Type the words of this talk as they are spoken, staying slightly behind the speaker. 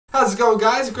How's it going,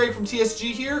 guys? Greg from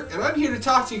TSG here, and I'm here to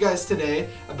talk to you guys today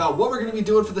about what we're going to be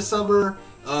doing for the summer,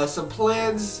 some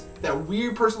plans that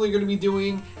we're personally going to be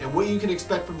doing, and what you can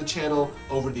expect from the channel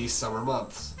over these summer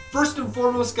months. First and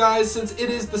foremost, guys, since it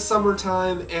is the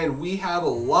summertime and we have a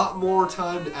lot more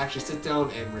time to actually sit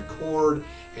down and record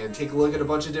and take a look at a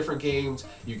bunch of different games,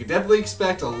 you can definitely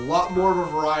expect a lot more of a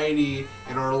variety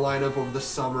in our lineup over the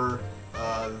summer.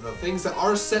 The things that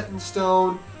are set in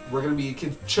stone, we're going to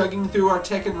be chugging through our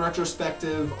Tekken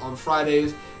retrospective on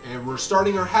Fridays, and we're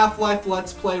starting our Half-Life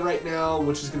Let's Play right now,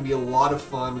 which is going to be a lot of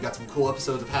fun. We got some cool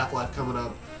episodes of Half-Life coming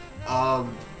up.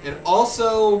 And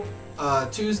also,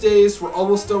 Tuesdays, we're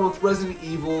almost done with Resident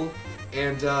Evil,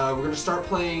 and we're going to start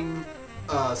playing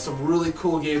some really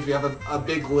cool games. We have a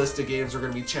big list of games we're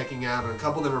going to be checking out, and a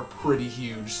couple of them are pretty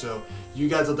huge, so you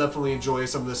guys will definitely enjoy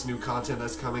some of this new content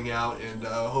that's coming out, and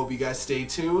hope you guys stay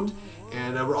tuned.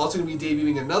 And we're also going to be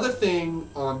debuting another thing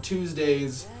on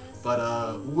Tuesdays,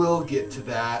 but we'll get to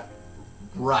that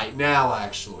right now,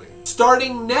 actually.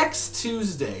 Starting next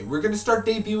Tuesday, we're going to start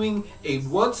debuting a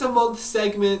once-a-month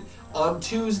segment on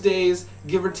Tuesdays,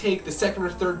 give or take the second or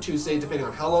third Tuesday, depending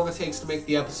on how long it takes to make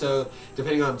the episode,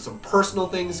 depending on some personal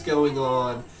things going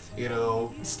on, you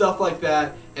know, stuff like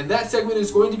that. And that segment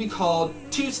is going to be called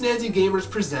Two Snazzy Gamers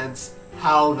Presents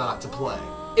How Not to Play.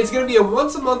 It's going to be a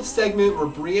once-a-month segment where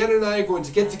Brianna and I are going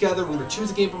to get together, we're going to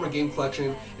choose a game from our game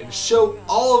collection, and show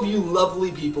all of you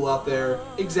lovely people out there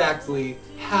exactly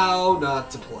how not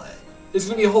to play. It's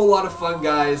going to be a whole lot of fun,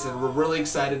 guys, and we're really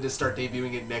excited to start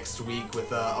debuting it next week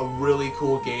with a really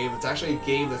cool game. It's actually a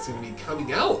game that's going to be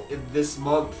coming out in this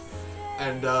month,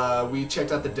 and we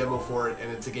checked out the demo for it, and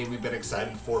it's a game we've been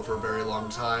excited for a very long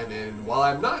time. And while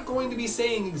I'm not going to be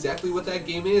saying exactly what that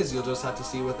game is, you'll just have to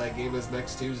see what that game is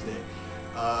next Tuesday.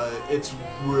 It's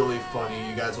really funny.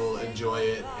 You guys will enjoy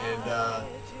it. And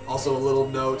also a little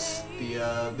note,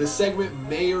 this segment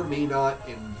may or may not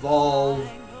involve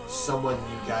someone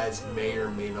you guys may or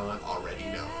may not already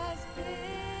know.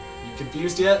 You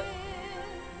confused yet?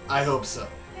 I hope so.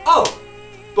 Oh!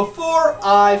 Before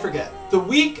I forget, the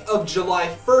week of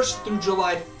July 1st through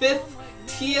July 5th,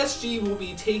 TSG will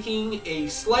be taking a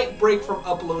slight break from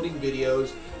uploading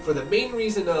videos for the main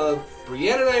reason of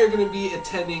Brianna and I are going to be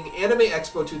attending Anime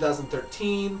Expo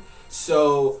 2013,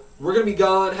 so we're going to be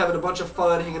gone, having a bunch of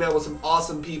fun, hanging out with some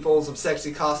awesome people, some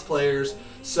sexy cosplayers.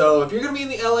 So if you're going to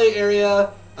be in the LA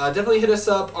area, definitely hit us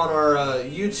up on our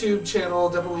YouTube channel.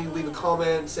 Definitely leave a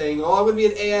comment saying, oh, I'm going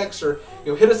to be at AX, or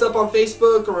hit us up on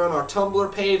Facebook or on our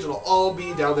Tumblr page. It'll all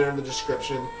be down there in the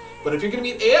description. But if you're going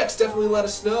to be at AX, definitely let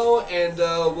us know, and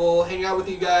we'll hang out with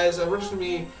you guys. We're just going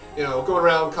to be, going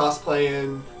around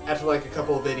cosplaying, acting like a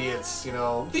couple of idiots,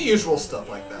 the usual stuff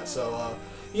like that. So,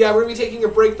 yeah, we're going to be taking a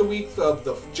break the week of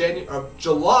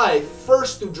July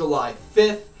 1st through July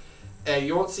 5th.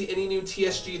 You won't see any new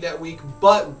TSG that week,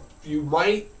 but you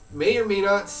may or may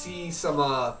not see some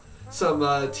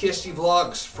TSG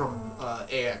vlogs from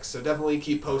AX, so definitely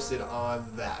keep posted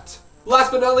on that.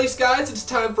 Last but not least, guys, it's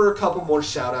time for a couple more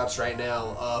shout-outs right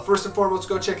now. First and foremost,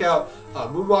 go check out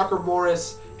Moonwalker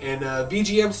Morris and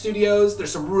VGM Studios.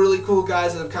 There's some really cool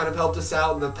guys that have kind of helped us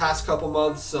out in the past couple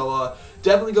months, so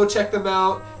definitely go check them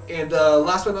out. And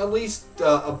last but not least,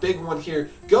 a big one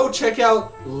here, go check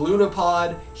out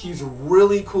Lunapod. He's a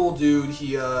really cool dude.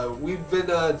 We've been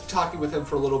talking with him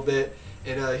for a little bit,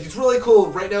 and he's really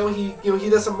cool. Right now, he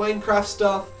does some Minecraft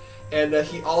stuff, and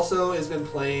he also has been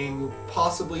playing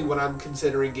possibly what I'm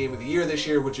considering Game of the Year this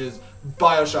year, which is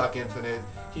BioShock Infinite.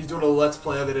 He's doing a Let's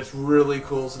Play of it. It's really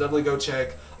cool, so definitely go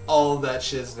check all of that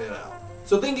shiznit out.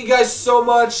 So thank you guys so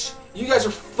much. You guys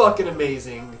are fucking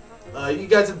amazing. You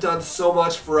guys have done so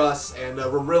much for us, and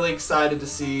we're really excited to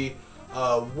see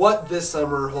what this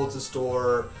summer holds in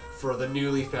store for the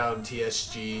newly found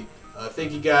TSG.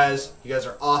 Thank you guys. You guys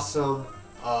are awesome.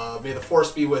 May the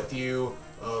Force be with you.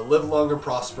 Live long and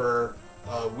prosper.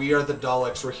 We are the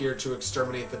Daleks. We're here to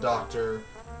exterminate the Doctor.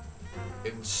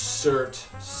 Insert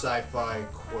sci-fi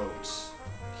quotes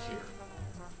here.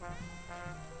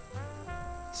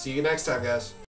 See you next time, guys.